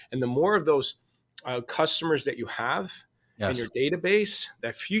And the more of those customers that you have in your database,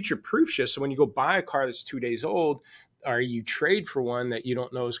 that future proofs you. So when you go buy a car that's 2 days old, or you trade for one that you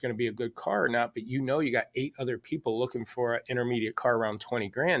don't know is going to be a good car or not, but you got 8 other people looking for an intermediate car around 20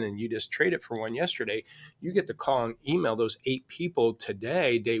 grand, and you just trade it for one yesterday, you get to call and email those 8 people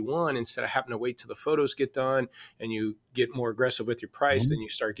today, day one, instead of having to wait till the photos get done and you get more aggressive with your price, then you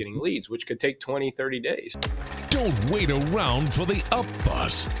start getting leads, which could take 20, 30 days. Don't wait around for the up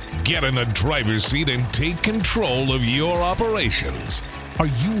bus. Get in the driver's seat and take control of your operations. Are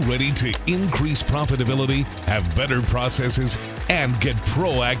you ready to increase profitability, have better processes, and get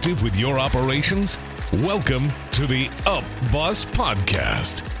proactive with your operations? Welcome to the Up Bus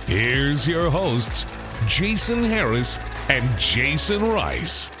Podcast. Here's your hosts, Jasen Harris and Jason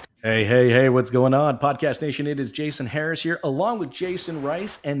Rice. Hey, what's going on? Podcast Nation, it is Jasen Harris here, along with Jason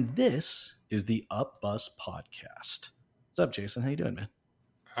Rice, and this is the Up Bus Podcast. What's up, Jason? How you doing, man?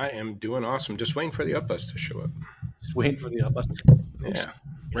 I am doing awesome. Just waiting for the Up Bus to show up. Just waiting for the Up Bus. Yeah,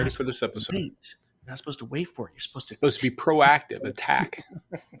 ready for this episode. You're not supposed to wait for it. You're supposed to be proactive, attack.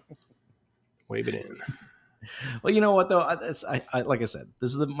 Wave it in. Well, you know what, though? I like I said,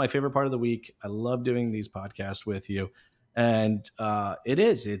 this is my favorite part of the week. I love doing these podcasts with you. And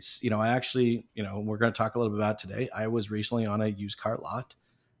it's, I actually, we're going to talk a little bit about today. I was recently on a used car lot,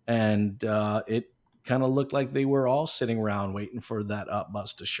 and it kind of looked like they were all sitting around waiting for that up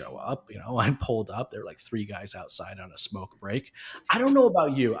bus to show up. I pulled up. There were like 3 guys outside on a smoke break. I don't know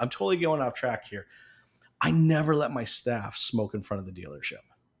about you. I'm totally going off track here. I never let my staff smoke in front of the dealership.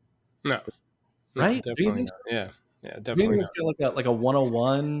 No. Right? No, do you think so? Yeah, definitely. Do you think it's like a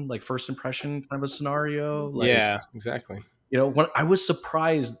 101, like first impression kind of a scenario? Yeah, exactly. When I was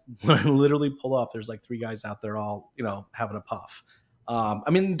surprised when I literally pull up, there's like 3 guys out there all, having a puff.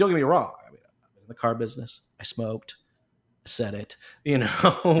 Don't get me wrong. I'm in the car business. I smoked. I said it,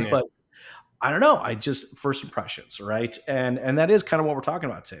 but I don't know. I just first impressions, right? And that is kind of what we're talking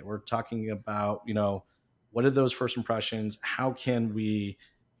about today. We're talking about, what are those first impressions? How can we,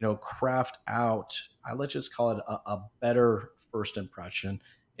 craft out, let's just call it a better first impression,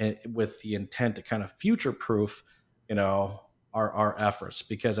 with the intent to kind of future-proof, our efforts.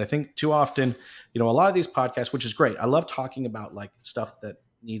 Because I think too often, a lot of these podcasts, which is great. I love talking about like stuff that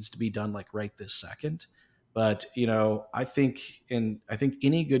needs to be done like right this second. But, I think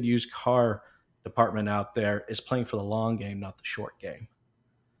any good used car department out there is playing for the long game, not the short game.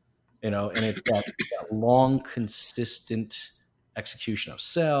 And it's that long, consistent execution of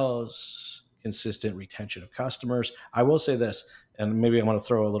sales, consistent retention of customers. I will say this, and maybe I want to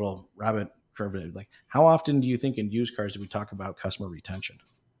throw a little rabbit curve in. Like, how often do you think in used cars do we talk about customer retention?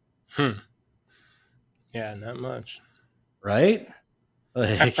 Yeah, not much. Right?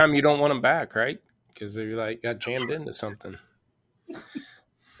 Half the time you don't want them back, right? Because they got jammed into something.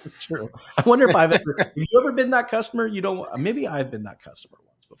 True. I wonder if have you ever been that customer? Maybe I've been that customer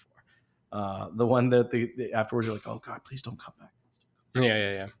once before. The one that the afterwards you're like, oh God, please don't come back.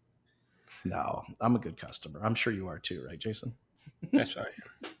 Yeah. No, I'm a good customer. I'm sure you are too, right, Jason? Yes, I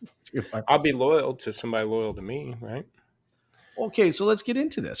am. I'll be loyal to somebody loyal to me, right? Okay, so let's get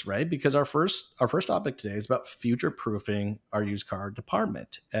into this, right? Because our first topic today is about future-proofing our used car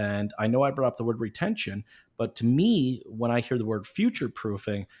department. And I know I brought up the word retention, but to me, when I hear the word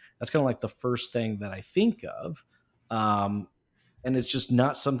future-proofing, that's kind of like the first thing that I think of. And it's just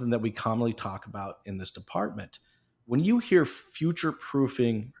not something that we commonly talk about in this department. When you hear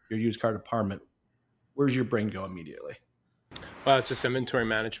future-proofing your used car department, where's your brain go immediately? Well, it's just inventory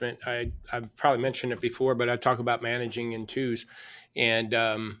management. I've probably mentioned it before, but I talk about managing in twos. And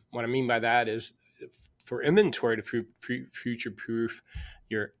what I mean by that is for inventory to future-proof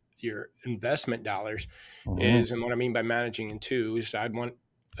your investment dollars is, and what I mean by managing in twos, I'd want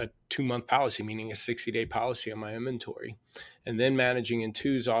a 2-month policy, meaning a 60-day policy on my inventory. And then managing in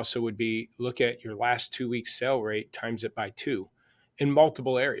twos also would be look at your last 2 weeks sale rate, times it by 2 in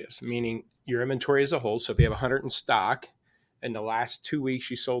multiple areas, meaning your inventory as a whole. So if you have 100 in stock, in the last 2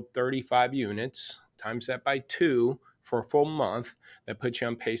 weeks, you sold 35 units, times that by 2 for a full month. That puts you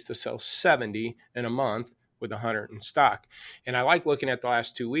on pace to sell 70 in a month with 100 in stock. And I like looking at the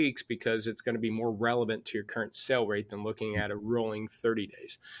last 2 weeks because it's going to be more relevant to your current sale rate than looking at a rolling 30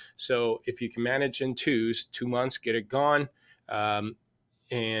 days. So if you can manage in twos, 2 months, get it gone,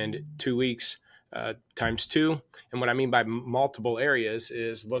 and 2 weeks times 2. And what I mean by multiple areas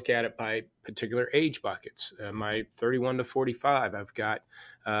is look at it by particular age buckets. My 31 to 45, I've got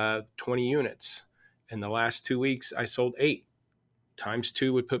 20 units. In the last 2 weeks, I sold 8. Times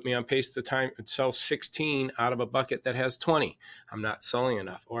 2 would put me on pace to sell 16 out of a bucket that has 20. I'm not selling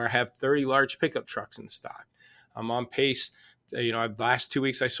enough. Or I have 30 large pickup trucks in stock. I'm on pace last 2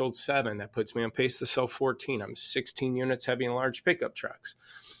 weeks I sold 7. That puts me on pace to sell 14. I'm 16 units heavy in large pickup trucks.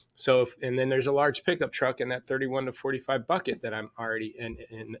 So, and then there's a large pickup truck in that 31 to 45 bucket that I'm already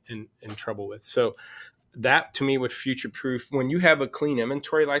in trouble with. So that to me would future proof. When you have a clean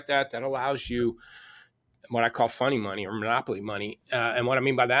inventory like that, that allows you what I call funny money or monopoly money. And what I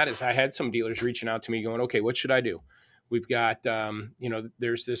mean by that is I had some dealers reaching out to me going, okay, what should I do? We've got,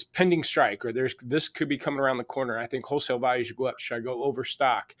 there's this pending strike, or this could be coming around the corner. I think wholesale values should go up. Should I go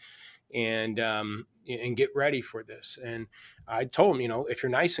overstock and get ready for this? And I told them, if you're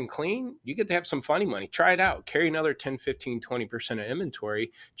nice and clean, you get to have some funny money. Try it out. Carry another 10, 15, 20% of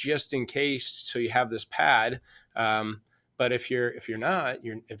inventory just in case. So you have this pad. But if you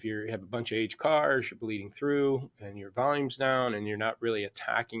have a bunch of aged cars, you're bleeding through and your volume's down and you're not really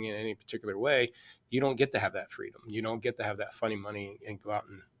attacking in any particular way, you don't get to have that freedom. You don't get to have that funny money and go out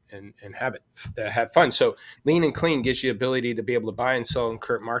and have fun. So lean and clean gives you the ability to be able to buy and sell in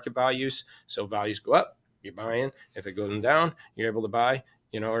current market values. So values go up, you're buying. If it goes down, you're able to buy,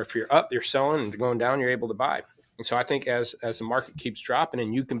 or if you're up, you're selling, and going down, you're able to buy. And so I think as the market keeps dropping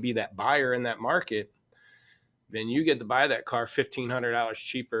and you can be that buyer in that market, then you get to buy that car $1,500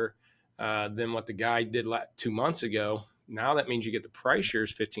 cheaper than what the guy did 2 months ago. Now that means you get the price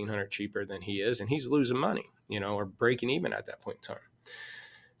yours $1,500 cheaper than he is, and he's losing money, or breaking even at that point in time.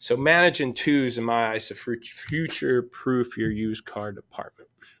 So managing twos, in my eyes, to future-proof your used car department.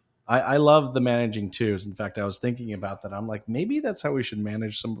 I love the managing twos. In fact, I was thinking about that. I'm like, maybe that's how we should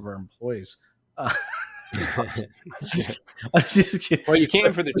manage some of our employees. Well, you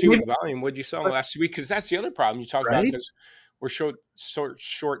can for the 2-week volume. Would you sell last week? Because that's the other problem you talk about. Because we're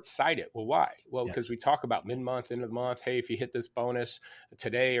short-sighted. Well, why? Well, because we talk about mid-month, end of the month. Hey, if you hit this bonus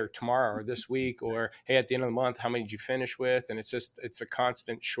today or tomorrow or this week, or hey, at the end of the month, how many did you finish with? And it's a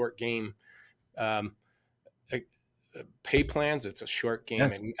constant short game. Pay plans, it's a short game.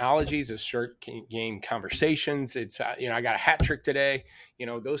 Yes. Analogies, it's short game conversations. It's I got a hat trick today.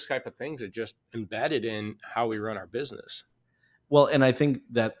 Those type of things are just embedded in how we run our business. Well, and I think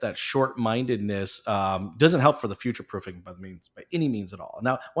that short-mindedness doesn't help for the future proofing by any means at all.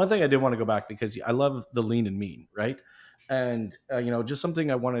 Now, one thing I did want to go back, because I love the lean and mean, right? And just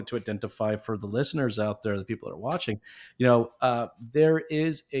something I wanted to identify for the listeners out there, the people that are watching, there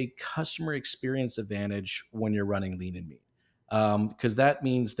is a customer experience advantage when you're running lean and mean, because that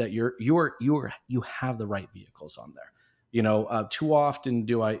means that you have the right vehicles on there. Too often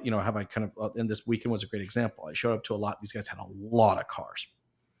do I, have I kind of, and this weekend was a great example. I showed up to a lot. These guys had a lot of cars.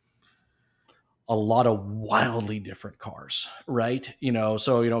 A lot of wildly different cars, right?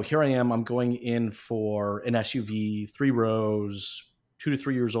 So, here I am, I'm going in for an SUV, 3 rows, 2 to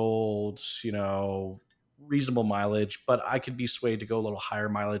 3 years old, reasonable mileage, but I could be swayed to go a little higher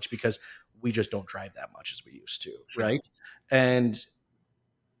mileage because we just don't drive that much as we used to. Sure. Right. And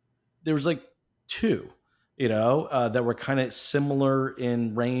there was like 2, that were kind of similar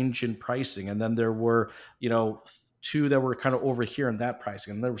in range and pricing. And then there were, 2 that were kind of over here in that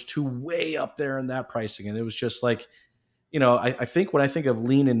pricing, and there was 2 way up there in that pricing. And it was just like, I think when I think of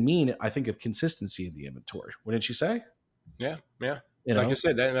lean and mean, I think of consistency in the inventory. What did you say? Yeah. Like I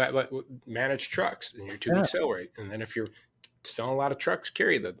said, that manage trucks and your 2-week sale rate. And then if you're selling a lot of trucks,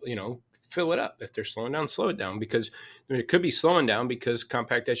 carry fill it up. If they're slowing down, slow it down, because it could be slowing down because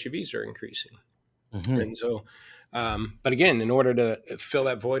compact SUVs are increasing. Mm-hmm. And so, but again, in order to fill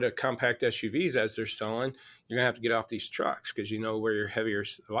that void of compact SUVs as they're selling, you're gonna have to get off these trucks, because where your heavier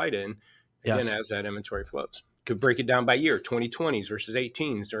light in, again, as that inventory flows. Could break it down by year: 2020s versus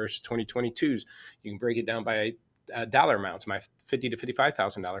 18s versus 2022s. You can break it down by dollar amounts. My $50,000 to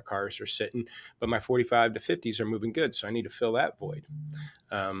 $55,000 cars are sitting, but my 45 to 50s are moving good. So I need to fill that void.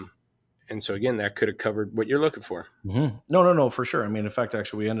 And so again, that could have covered what you're looking for. Mm-hmm. No, for sure. I mean, in fact,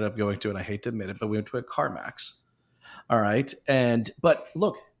 actually, we ended up going to, and I hate to admit it, but we went to a CarMax. All right. But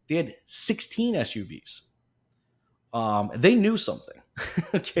look, they had 16 SUVs. They knew something.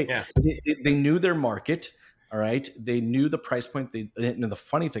 Okay. Yeah. They knew their market. All right. They knew the price point. And the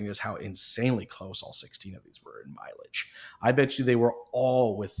funny thing is how insanely close all 16 of these were in mileage. I bet you they were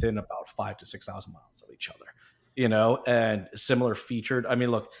all within about 5,000 to 6,000 miles of each other, and similar featured. I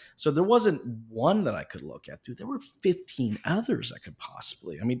mean, look, so there wasn't one that I could look at, dude. There were 15 others I could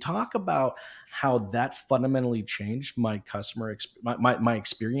possibly. I mean, talk about how that fundamentally changed my customer, my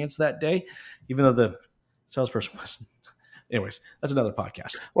experience that day, even though the salesperson wasn't. Anyways, that's another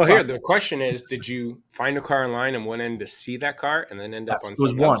podcast. Well, here, the question is, did you find a car online and went in to see that car and then end up on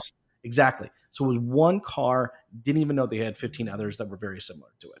something else? Exactly. So it was one car, didn't even know they had 15 others that were very similar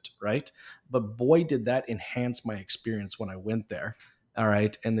to it, right? But boy, did that enhance my experience when I went there, all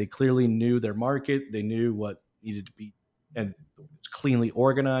right? And they clearly knew their market. They knew what needed to be and it's cleanly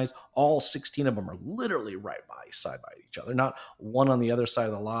organized. All 16 of them are literally right by side by each other, not one on the other side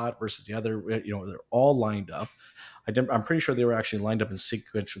of the lot versus the other. They're all lined up. I'm pretty sure they were actually lined up in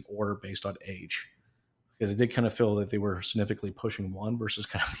sequential order based on age, because it did kind of feel that they were significantly pushing one versus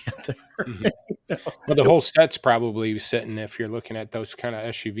kind of the other. Mm-hmm. Well, the whole set's probably sitting, if you're looking at those kind of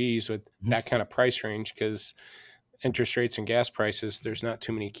SUVs with that kind of price range, because interest rates and gas prices, there's not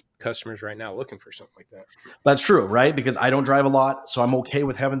too many customers right now looking for something like that. That's true, right? Because I don't drive a lot, so I'm okay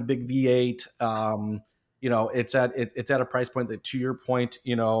with having the big V8. It's at a price point that, to your point,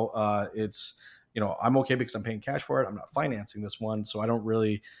 I'm okay because I'm paying cash for it. I'm not financing this one, so I don't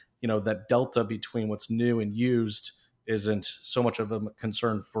really, that delta between what's new and used isn't so much of a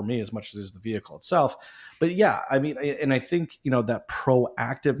concern for me as much as is the vehicle itself. But yeah, I mean, and I think that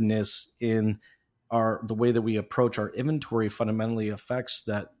proactiveness in the way that we approach our inventory fundamentally affects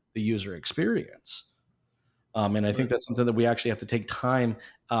the user experience. And I think that's something that we actually have to take time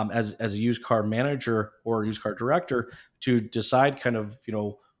as a used car manager or used car director to decide kind of,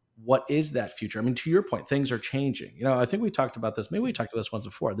 what is that future? I mean, to your point, things are changing. I think we talked about this. Maybe we talked about this once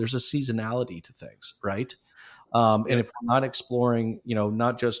before. There's a seasonality to things, right? And if we're not exploring,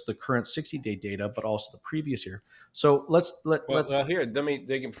 not just the current 60-day data, but also the previous year. So let's here, let me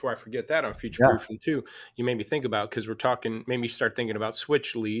before I forget that on future proofing too. You made me think about, because we're talking, made me start thinking about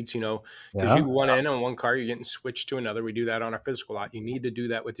switch leads. Because you want in on one car, you're getting switched to another. We do that on our physical lot. You need to do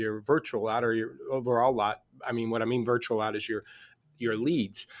that with your virtual lot or your overall lot. I mean, what I mean virtual lot is your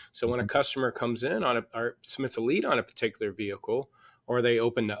leads. So when a customer comes in or submits a lead on a particular vehicle, or they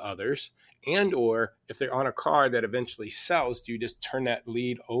open to others, and or if they're on a car that eventually sells, do you just turn that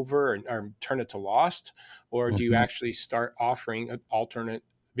lead over or turn it to lost, or do you actually start offering alternate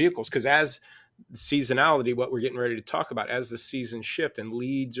vehicles? Because as seasonality, what we're getting ready to talk about, as the seasons shift and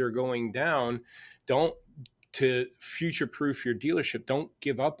leads are going down, to future-proof your dealership, don't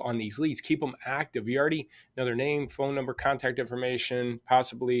give up on these leads. Keep them active. You already know their name, phone number, contact information,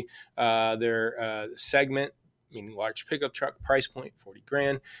 possibly their segment, meaning large pickup truck, price point, 40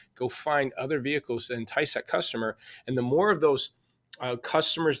 grand. Go find other vehicles to entice that customer. And the more of those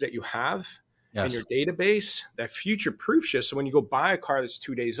customers that you have in your database, that future-proofs you. So when you go buy a car that's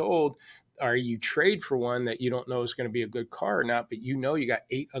 2 days old, or you trade for one that you don't know is going to be a good car or not, but you got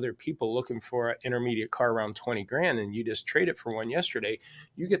 8 other people looking for an intermediate car around 20 grand, and you just traded for one yesterday,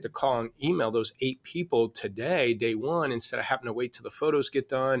 you get to call and email those 8 people today, day one, instead of having to wait till the photos get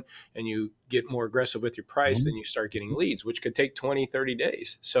done and you get more aggressive with your price, then you start getting leads, which could take 20, 30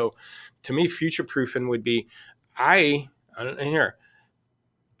 days. So to me, future proofing would be, I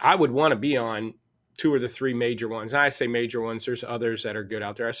would want to be on 2 or the 3 major ones. And I say major ones. There's others that are good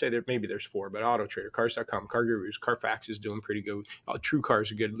out there. I say that maybe there's 4, but Auto Trader, Cars.com, Car Gurus, Carfax is doing pretty good. True Car is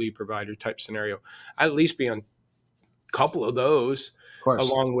a good lead provider type scenario. I'd at least be on a couple of those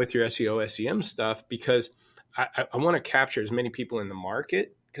along with your SEO, SEM stuff, because I want to capture as many people in the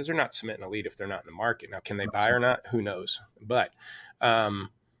market, because they're not submitting a lead if they're not in the market. Now, can they buy or not? Who knows? But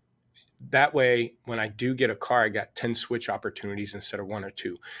that way, when I do get a car, I got 10 switch opportunities instead of 1 or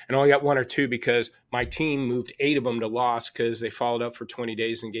 2. And I only got 1 or 2 because my team moved 8 of them to loss because they followed up for 20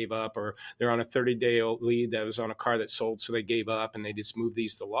 days and gave up, or they're on a 30-day lead that was on a car that sold, so they gave up and they just moved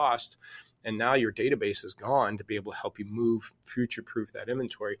these to lost. And now your database is gone to be able to help you move, future-proof that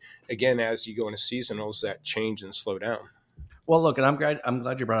inventory. Again, as you go into seasonals, that change and slow down. Well, look, and I'm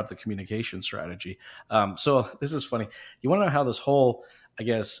glad you brought up the communication strategy. So this is funny. You want to know how this whole, I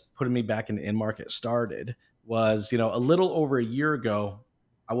guess, putting me back in the in-market started was, a little over a year ago,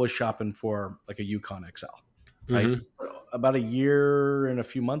 I was shopping for like a Yukon XL, right? Mm-hmm. About a year and a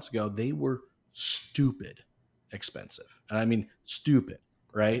few months ago, they were stupid expensive. And I mean, stupid,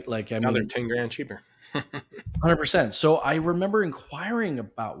 right? Like, now they're 10 grand cheaper. 100%. So I remember inquiring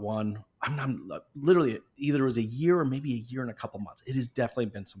about one. I'm literally, either it was a year or maybe a year and a couple months. It has definitely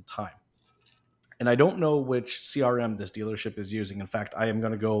been some time. And I don't know which CRM this dealership is using. In fact, I am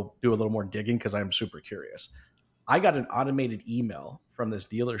going to go do a little more digging because I am super curious. I got an automated email from this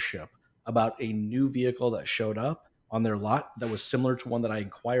dealership about a new vehicle that showed up on their lot that was similar to one that I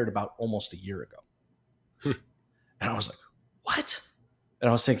inquired about almost a year ago. And I was like, what? And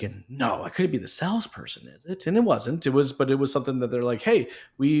I was thinking, no, it couldn't be the salesperson, is it? And it wasn't. But it was something that they're like, hey,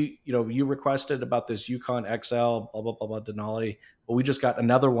 you requested about this Yukon XL, blah, blah, blah, blah, Denali. But we just got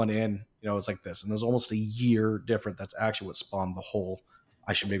another one in, it's like this. And there's almost a year different. That's actually what spawned the whole,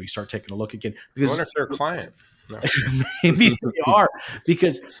 I should maybe start taking a look again. Because I wonder if they're a client. No. Maybe they are.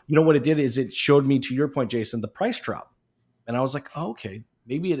 Because what it did is it showed me, to your point, Jason, the price drop. And I was like, oh, okay,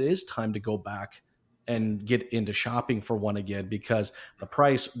 maybe it is time to go back and get into shopping for one again, because the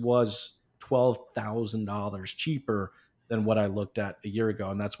price was $12,000 cheaper than what I looked at a year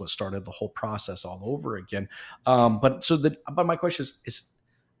ago, and that's what started the whole process all over again. But my question is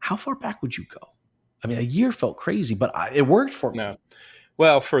how far back would you go? I mean, a year felt crazy, but it worked for me. No.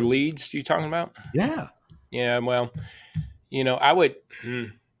 Well, for leads, you talking about? Yeah. Yeah. Well, I would.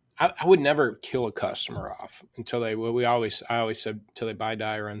 I would never kill a customer off until they. Well, I always said until they buy,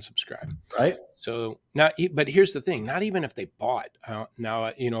 die, or unsubscribe. Right. So not. But here's the thing: not even if they bought.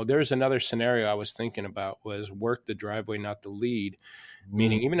 Now, there's another scenario I was thinking about was work the driveway, not the lead.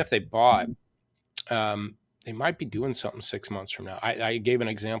 Meaning, even if they bought, they might be doing something 6 months from now. I gave an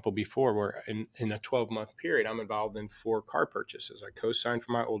example before where in a 12-month period, I'm involved in 4 car purchases. I co-signed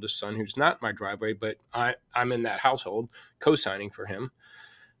for my oldest son, who's not in my driveway, but I'm in that household co-signing for him.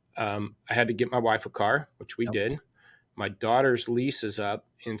 I had to get my wife a car, which we did. My daughter's lease is up,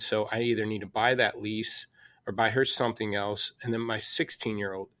 and so I either need to buy that lease or buy her something else. And then my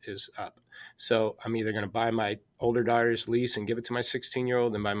 16-year-old is up. So I'm either going to buy my older daughter's lease and give it to my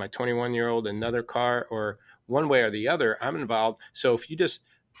 16-year-old and buy my 21-year-old another car, or one way or the other, I'm involved. So if you just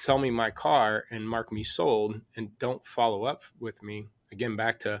sell me my car and mark me sold and don't follow up with me, again,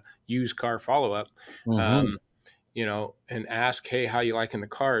 back to used car follow-up, and ask, hey, how you liking the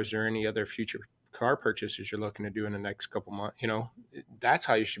car? Is there any other future car purchases you're looking to do in the next couple months? That's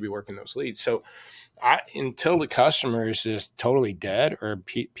how you should be working those leads. So until the customer is just totally dead or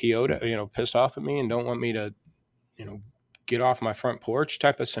PO'd, pissed off at me and don't want me to, get off my front porch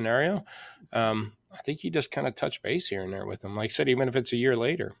type of scenario, I think you just kind of touch base here and there with them. Like I said, even if it's a year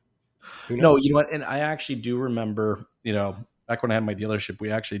later. No, you know what? And I actually do remember, back when I had my dealership,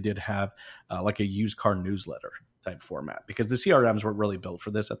 we actually did have like a used car newsletter type format because the CRMs weren't really built for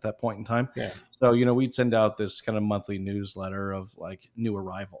this at that point in time. Yeah. So, we'd send out this kind of monthly newsletter of like new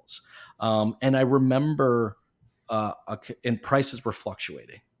arrivals. And I remember, and prices were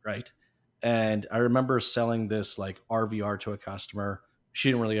fluctuating, right? And I remember selling this like RVR to a customer. She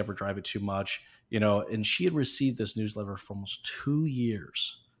didn't really ever drive it too much, and she had received this newsletter for almost 2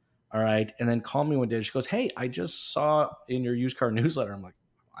 years. All right. And then called me one day and she goes, hey, I just saw in your used car newsletter. I'm like,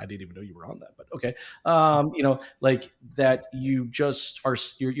 I didn't even know you were on that, but okay. Like that you just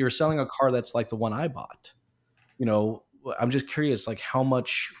you're selling a car that's like the one I bought. I'm just curious, like how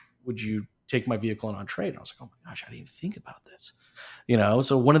much would you take my vehicle on trade? And I was like, oh my gosh, I didn't even think about this.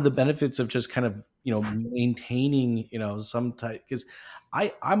 So one of the benefits of just kind of, maintaining, some type, because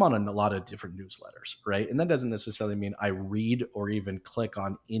I'm on a lot of different newsletters, right? And that doesn't necessarily mean I read or even click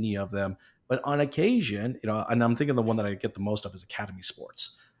on any of them. But on occasion, and I'm thinking the one that I get the most of is Academy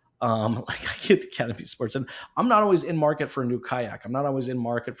Sports. Like I get the Academy Sports, and I'm not always in market for a new kayak. I'm not always in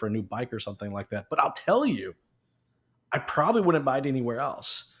market for a new bike or something like that. But I'll tell you, I probably wouldn't buy it anywhere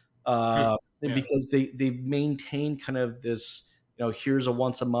else because they maintain kind of this, here's a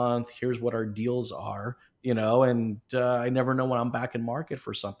once a month, here's what our deals are, and I never know when I'm back in market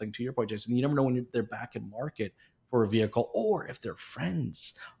for something. To your point, Jason, you never know when they're back in market for a vehicle, or if their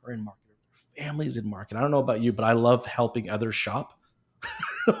friends are in market, if their family's in market. I don't know about you, but I love helping others shop.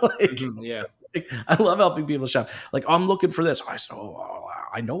 I love helping people shop. Like, I'm looking for this. I said,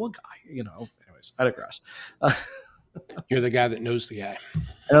 I know a guy, anyways, I digress. You're the guy that knows the guy.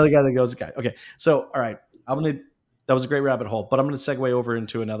 I know the guy that goes the guy. Okay. So, all right. That was a great rabbit hole, but I'm going to segue over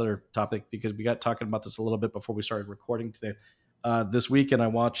into another topic because we got talking about this a little bit before we started recording today. This weekend I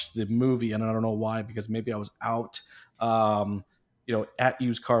watched the movie, and I don't know why, because maybe I was out, at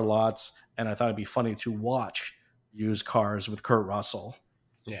used car lots, and I thought it'd be funny to watch Used Cars with Kurt Russell.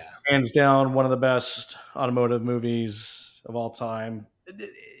 Yeah. Hands down, one of the best automotive movies of all time,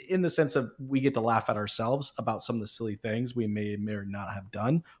 in the sense of we get to laugh at ourselves about some of the silly things we may or not have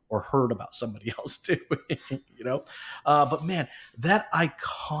done or heard about somebody else doing, but man, that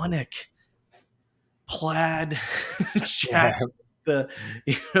iconic plaid jacket, the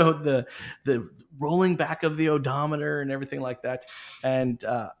rolling back of the odometer and everything like that. And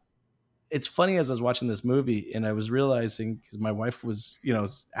it's funny, as I was watching this movie and I was realizing, because my wife was,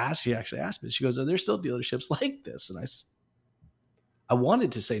 she actually asked me, she goes, are there still dealerships like this? And I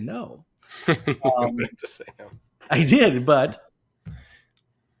wanted to say no. I did, but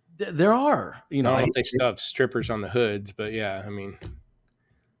there are, I don't know if they still have strippers on the hoods, but yeah, I mean,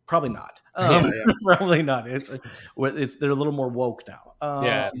 probably not. Probably not. It's they're a little more woke now.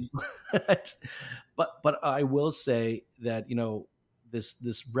 But I will say that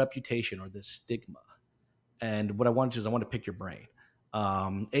this reputation or this stigma, and what I want to do is I want to pick your brain.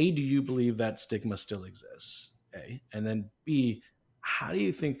 A, do you believe that stigma still exists? A, and then B, how do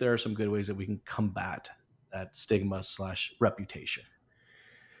you think there are some good ways that we can combat that stigma / reputation?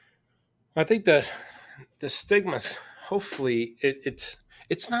 I think the stigmas, hopefully it's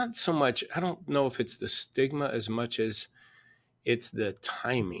not so much, I don't know if it's the stigma as much as It's the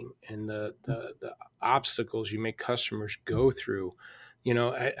timing and the obstacles you make customers go through. You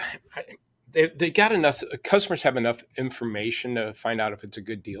know, they got enough. Customers have enough information to find out if it's a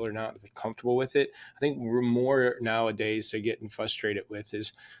good deal or not, if they're comfortable with it. I think we're more nowadays they're getting frustrated with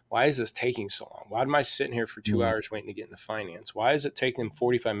is, why is this taking so long? Why am I sitting here for 2 hours waiting to get into finance? Why is it taking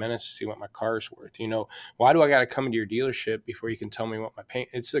 45 minutes to see what my car is worth? You know, why do I got to come into your dealership before you can tell me what my payment?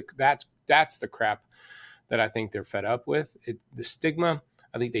 It's like that's the crap that I think they're fed up with. The stigma,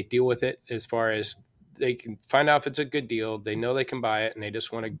 I think they deal with it as far as they can find out if it's a good deal. They know they can buy it, and they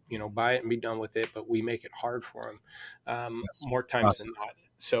just want to, buy it and be done with it. But we make it hard for them Yes. more times Awesome. than not.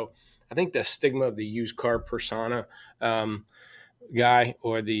 So I think the stigma of the used car persona guy,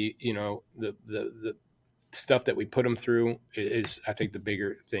 or the stuff that we put them through is, I think, the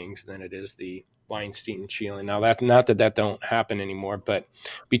bigger things than it is the Weinstein and Sheelan. Now, that not that don't happen anymore, but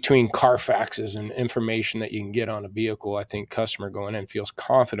between Carfaxes and information that you can get on a vehicle, I think customer going in feels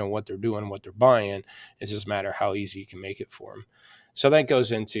confident what they're doing, what they're buying. It's just a matter of how easy you can make it for them. So that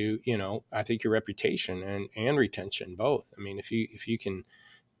goes into, I think your reputation and retention both. I mean, if you can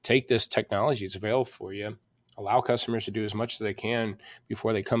take this technology that's available for you, allow customers to do as much as they can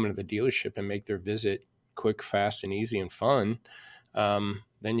before they come into the dealership and make their visit quick, fast, and easy and fun,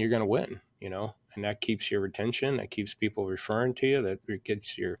 then you're going to win, and that keeps your retention. That keeps people referring to you. That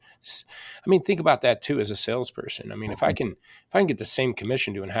gets think about that too as a salesperson. I mean, if I can get the same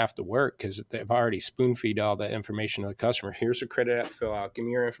commission doing half the work because they've already spoon feed all that information to the customer. Here's a credit app to fill out. Give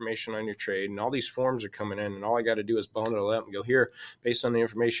me your information on your trade, and all these forms are coming in, and all I got to do is bundle it up and go here based on the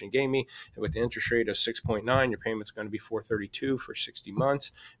information you gave me. And with the interest rate of 6.9, your payment's going to be $432 for 60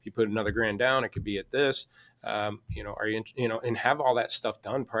 months. If you put another grand down, it could be at this. Are you, and have all that stuff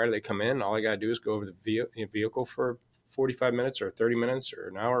done prior to they come in. All I got to do is go over the vehicle for 45 minutes or 30 minutes or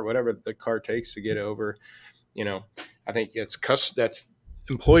an hour, whatever the car takes to get over. I think that's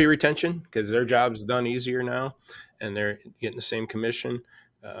employee retention because their job's done easier now and they're getting the same commission.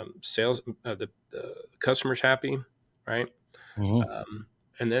 Sales, the customer's happy, right? Mm-hmm.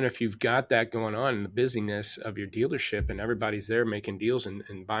 And then if you've got that going on in the busyness of your dealership and everybody's there making deals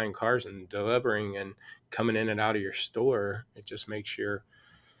and buying cars and delivering and coming in and out of your store, it just makes your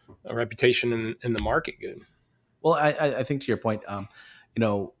reputation in the market good. Well, I think to your point,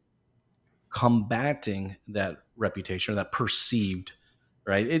 combating that reputation or that perceived,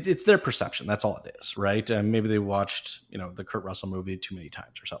 right? It's their perception. That's all it is, right? And maybe they watched, the Kurt Russell movie too many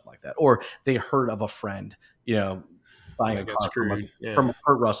times or something like that, or they heard of a friend, buying a car from a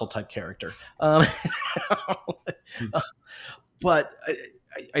Kurt Russell type character. But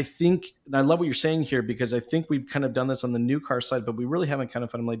I think, and I love what you're saying here, because I think we've kind of done this on the new car side, but we really haven't kind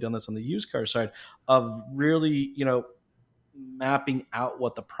of fundamentally done this on the used car side of really, mapping out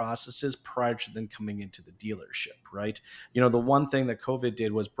what the process is prior to then coming into the dealership, right? The one thing that COVID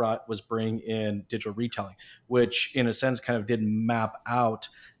did was bring in digital retailing, which in a sense kind of did map out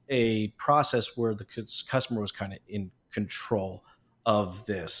a process where the customer was kind of in control of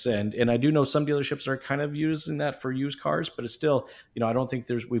this. And I do know some dealerships are kind of using that for used cars, but it's still, I don't think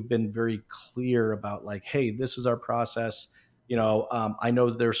we've been very clear about like, hey, this is our process. I know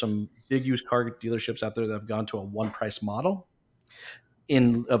there's some big used car dealerships out there that have gone to a one price model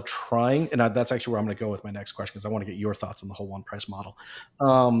of trying, and that's actually where I'm going to go with my next question, because I want to get your thoughts on the whole one price model.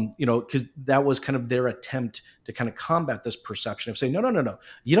 Because that was kind of their attempt to kind of combat this perception of saying, no,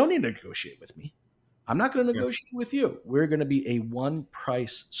 you don't need to negotiate with me. I'm not going to negotiate with you. We're going to be a one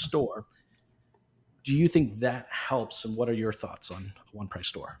price store. Do you think that helps? And what are your thoughts on a one price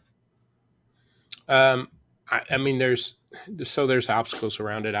store? I mean, there's obstacles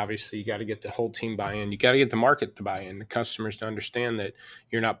around it. Obviously, you got to get the whole team buy-in. You got to get the market to buy in, the customers to understand that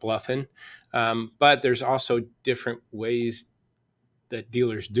you're not bluffing. But there's also different ways that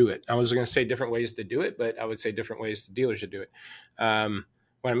dealers do it. I was going to say different ways to do it, but I would say different ways the dealers should do it.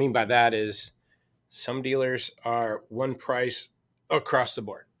 What I mean by that is some dealers are one price across the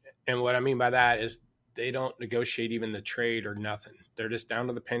board. And what I mean by that is they don't negotiate even the trade or nothing. They're just down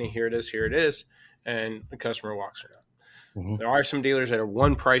to the penny. Here it is. And the customer walks around. Mm-hmm. There are some dealers that are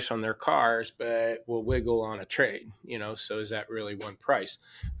one price on their cars, but will wiggle on a trade, so is that really one price?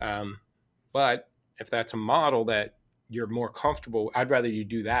 But if that's a model that you're more comfortable, I'd rather you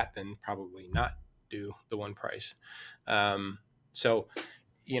do that than probably not do the one price. So,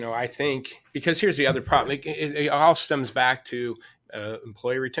 I think, because here's the other problem. It all stems back to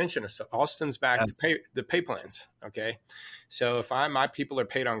employee retention. It all stems back to the pay plans. Okay. So if my people are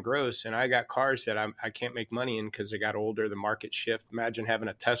paid on gross and I got cars that I can't make money in because they got older, the market shift. Imagine having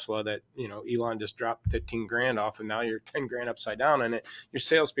a Tesla that, Elon just dropped 15 grand off and now you're 10 grand upside down in it. Your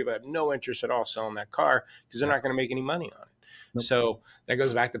salespeople have no interest at all selling that car because they're not going to make any money on it. Nope. So that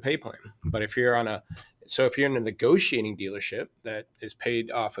goes back to pay plan. But if you're if you're in a negotiating dealership that is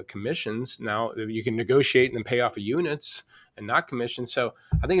paid off of commissions, now you can negotiate and then pay off of units and not commissions. So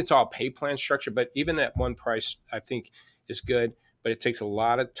I think it's all pay plan structure, but even at one price, I think is good, but it takes a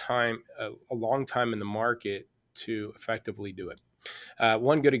lot of time, a long time in the market to effectively do it.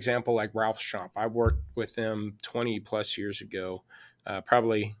 One good example, like Ralph's Shop, I worked with them 20 plus years ago,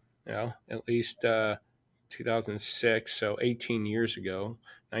 probably, at least 2006. So 18 years ago,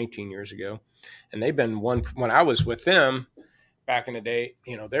 19 years ago. And they've been when I was with them back in the day,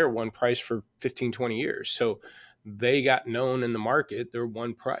 they're one price for 15, 20 years. So they got known in the market. They're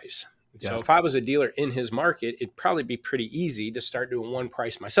one price. So Yes. if I was a dealer in his market, it'd probably be pretty easy to start doing one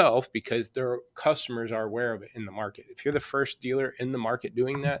price myself because their customers are aware of it in the market. If you're the first dealer in the market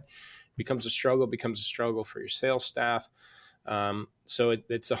doing that, it becomes a struggle for your sales staff. So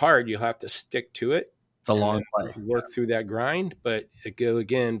it's hard. You'll have to stick to it. It's a long play. Work through that grind, but it go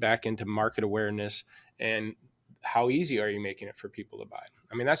again back into market awareness and how easy are you making it for people to buy?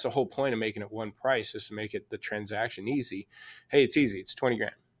 I mean, that's the whole point of making it one price is to make it the transaction easy. Hey, it's easy. It's 20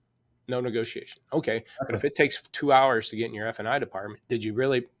 grand. No negotiation. Okay. But if it takes 2 hours to get in your F&I department,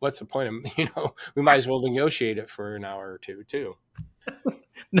 what's the point of, we might as well negotiate it for an hour or two too.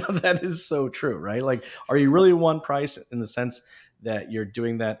 No, that is so true, right? Like, are you really one price in the sense that you're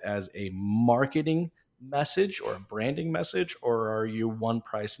doing that as a marketing message or a branding message, or are you one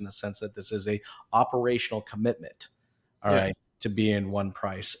price in the sense that this is a operational commitment? All right, to be in one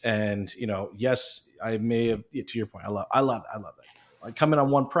price. And, yes, I may have, to your point, I love that. I come in on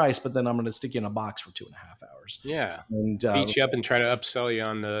one price, but then I'm going to stick you in a box for 2.5 hours. Yeah. And beat you up and try to upsell you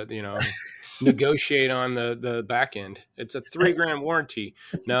on the, negotiate on the back end. It's a $3,000 warranty.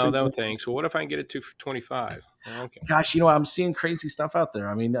 No, thanks. Well, what if I can get it to for 25? Okay. Gosh, I'm seeing crazy stuff out there.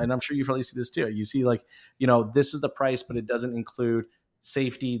 I mean, and I'm sure you probably see this too. You see this is the price, but it doesn't include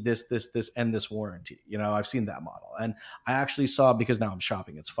safety, this, and this warranty. I've seen that model. And I actually saw, because now I'm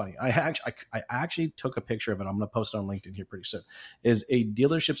shopping, it's funny. I actually took a picture of it. I'm going to post it on LinkedIn here pretty soon. Is a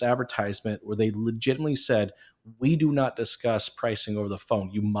dealership's advertisement where they legitimately said, "We do not discuss pricing over the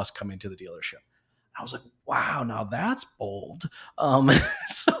phone. You must come into the dealership." I was like, wow, now that's bold.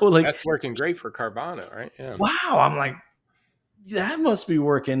 That's working great for Carvana, right? Yeah. Wow. I'm like, that must be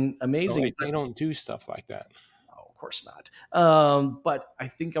working amazing. They don't do stuff like that. No, of course not. But I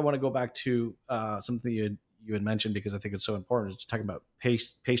think I want to go back to something you had mentioned, because I think it's so important, is talking about pay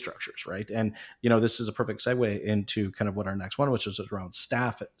structures, right? And this is a perfect segue into kind of what our next one, which is around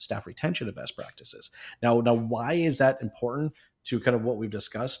staff retention and best practices. Now, why is that important to kind of what we've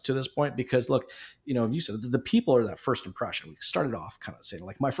discussed to this point? Because look, you said the people are that first impression. We started off kind of saying,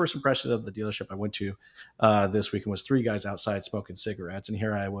 like, my first impression of the dealership I went to this weekend was 3 guys outside smoking cigarettes, and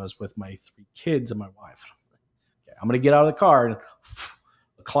here I was with my 3 kids and my wife. Okay, I'm going to get out of the car, and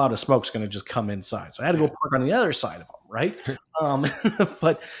a cloud of smoke's going to just come inside. So I had to go park on the other side of them, right?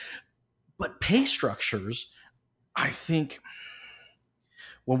 But pay structures, I think,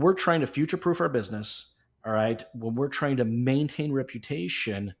 when we're trying to future-proof our business, all right, when we're trying to maintain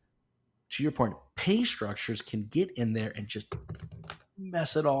reputation, to your point, pay structures can get in there and just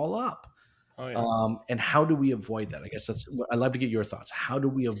mess it all up. Oh, yeah. And how do we avoid that? I guess I'd love to get your thoughts. How do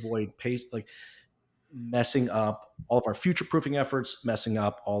we avoid messing up all of our future-proofing efforts, messing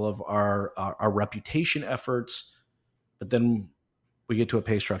up all of our reputation efforts, but then we get to a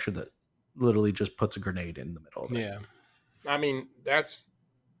pay structure that literally just puts a grenade in the middle of it? Yeah. I mean, that's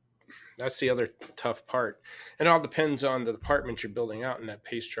the other tough part. And it all depends on the department you're building out in that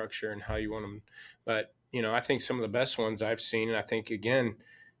pay structure and how you want them. But, I think some of the best ones I've seen, and I think, again,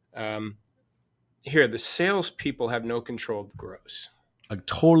 the salespeople have no control of gross. I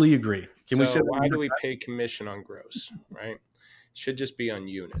totally agree. Can we say why do we pay commission on gross, right? It should just be on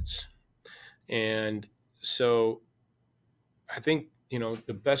units. And so I think,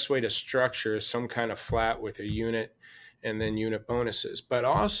 the best way to structure is some kind of flat with a unit and then unit bonuses. But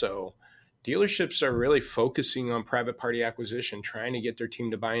also, dealerships are really focusing on private party acquisition, trying to get their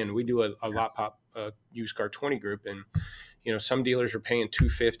team to buy in. We do a lot pop used car 20 group, and some dealers are paying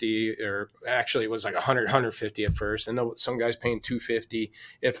 $250, or actually it was like $150 at first, and some guys paying $250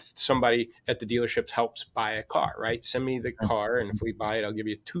 if somebody at the dealerships helps buy a car, right? Send me the car, and if we buy it, I'll give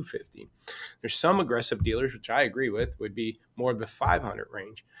you $250. There's some aggressive dealers, which I agree with, would be more of the $500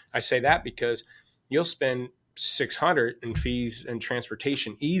 range. I say that because you'll spend $600 in fees and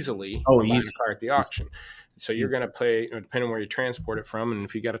transportation easily buying a car at the auction. So you're going to pay, depending on where you transport it from, and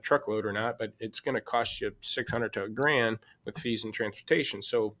if you got a truckload or not, but it's going to cost you $600 to $1,000 with fees and transportation.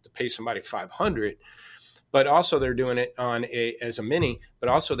 So to pay somebody $500, but also they're doing it as a mini, but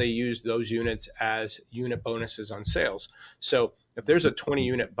also they use those units as unit bonuses on sales. So if there's a 20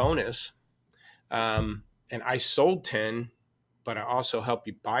 unit bonus, and I sold 10, but I also help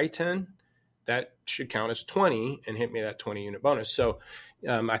you buy 10, that should count as 20 and hit me that 20 unit bonus. So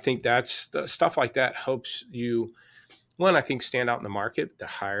I think that's the stuff like that helps you, one, I think, stand out in the market to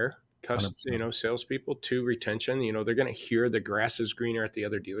hire salespeople. Two, retention. They're going to hear the grass is greener at the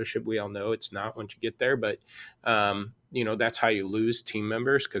other dealership. We all know it's not once you get there, but that's how you lose team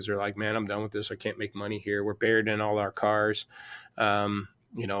members, because they're like, man, I'm done with this. I can't make money here. We're buried in all our cars.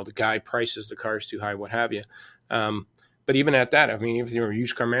 The guy prices the cars too high, what have you. But even at that, I mean, if you're a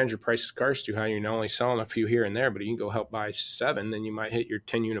used car manager, prices cars too high, you're not only selling a few here and there, but you can go help buy 7, then you might hit your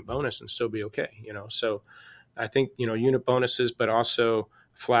 10 unit bonus and still be okay. So I think, unit bonuses, but also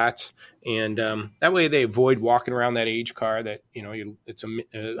flats. And that way they avoid walking around that age car that, it's a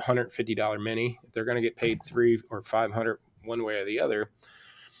 $150 mini. If they're going to get paid $300 or $500 one way or the other,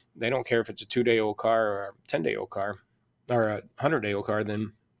 they don't care if it's a 2-day-old car or a 10-day-old car or a 100-day-old car,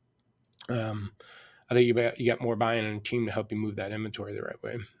 then I think you got more buy-in in a team to help you move that inventory the right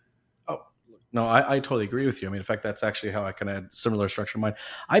way. Oh, no, I totally agree with you. I mean, in fact, that's actually how I kind of had similar structure in mind.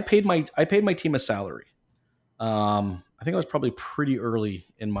 I paid my team a salary. I think I was probably pretty early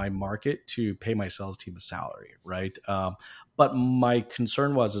in my market to pay my sales team a salary, right? But my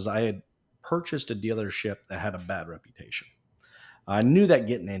concern was I had purchased a dealership that had a bad reputation. I knew that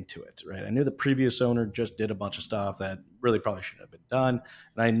getting into it, right? I knew the previous owner just did a bunch of stuff that really probably shouldn't have been done.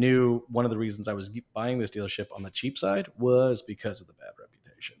 And I knew one of the reasons I was buying this dealership on the cheap side was because of the bad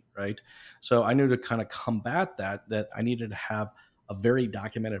reputation, right? So I knew to kind of combat that I needed to have a very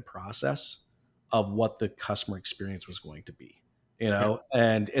documented process of what the customer experience was going to be,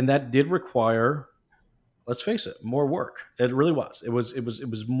 and that did require, let's face it, more work. It really was. It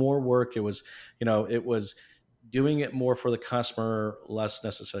was more work. It was doing it more for the customer, less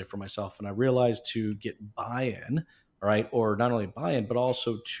necessarily for myself. And I realized to get buy-in, right, or not only buy-in, but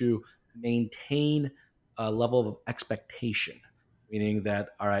also to maintain a level of expectation, meaning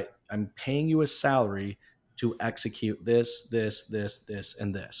that, all right, I'm paying you a salary to execute this,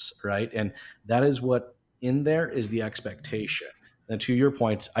 and this, right? And that is what in there is the expectation. And to your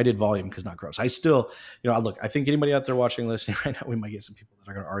point, I did volume because not gross. I still, look, I think anybody out there watching, listening right now, we might get some people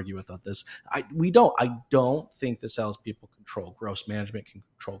that are going to argue with this. I don't think the salespeople control gross. Management can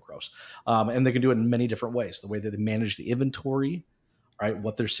control gross. And they can do it in many different ways. The way that they manage the inventory, right?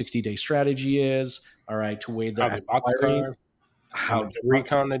 What their 60-day strategy is, all right, to way they're how they bought the car, how much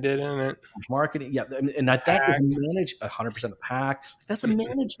recon they did in it, marketing, yeah, and that is managed 100% of pack. That's a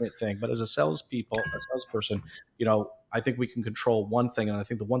management thing. But as a salesperson, I think we can control one thing, and I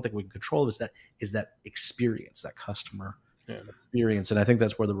think the one thing we can control is that experience, that customer experience, and I think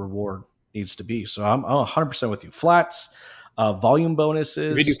that's where the reward needs to be. So I'm 100% with you. Flats, volume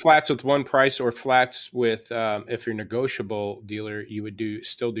bonuses. If you do flats with one price or flats with, if you're a negotiable dealer, you would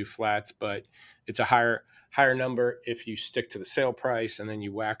still do flats, but it's a higher number if you stick to the sale price, and then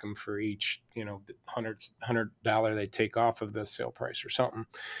you whack them for each, $100 they take off of the sale price or something.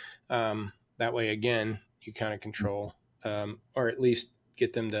 That way, again, you kind of control, or at least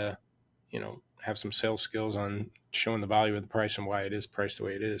get them to, have some sales skills on showing the value of the price and why it is priced the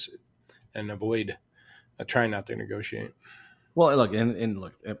way it is, and avoid trying not to negotiate. Well, look, and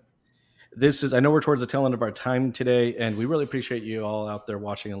look, this is, I know we're towards the tail end of our time today, and we really appreciate you all out there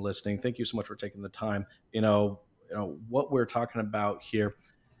watching and listening. Thank you so much for taking the time. What we're talking about here,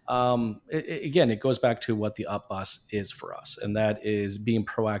 again, it goes back to what the up bus is for us, and that is being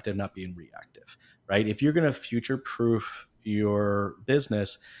proactive, not being reactive, right? If you're going to future-proof your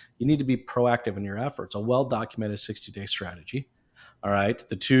business, you need to be proactive in your efforts. A well-documented 60-day strategy. All right.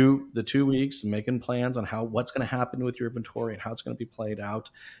 The two weeks, making plans on what's going to happen with your inventory and how it's going to be played out.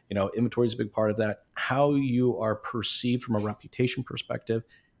 Inventory is a big part of that. How you are perceived from a reputation perspective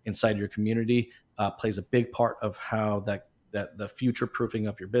inside your community plays a big part of how that the future proofing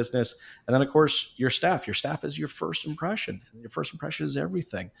of your business. And then, of course, your staff. Your staff is your first impression. Your first impression is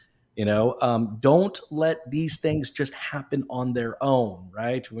everything. Don't let these things just happen on their own.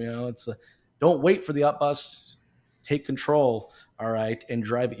 Right. Don't wait for the up bus. Take control. All right. And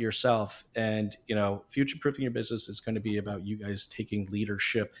drive it yourself. And, future-proofing your business is going to be about you guys taking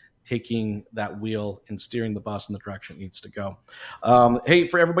leadership, taking that wheel and steering the bus in the direction it needs to go. Hey,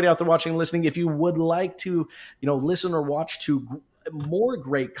 for everybody out there watching and listening, if you would like to, listen or watch to more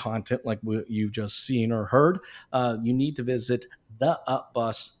great content like what you've just seen or heard, you need to visit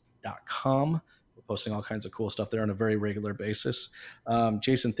theupbus.com. Posting all kinds of cool stuff there on a very regular basis.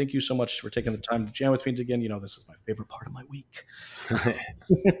 Jason, thank you so much for taking the time to jam with me again. This is my favorite part of my week.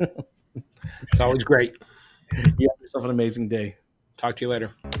 It's always great. You have yourself an amazing day. Talk to you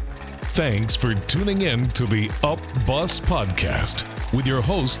later. Thanks for tuning in to the Up Bus Podcast with your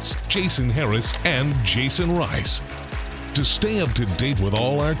hosts, Jason Harris and Jason Rice. To stay up to date with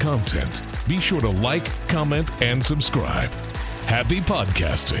all our content, be sure to like, comment, and subscribe. Happy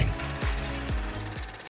podcasting.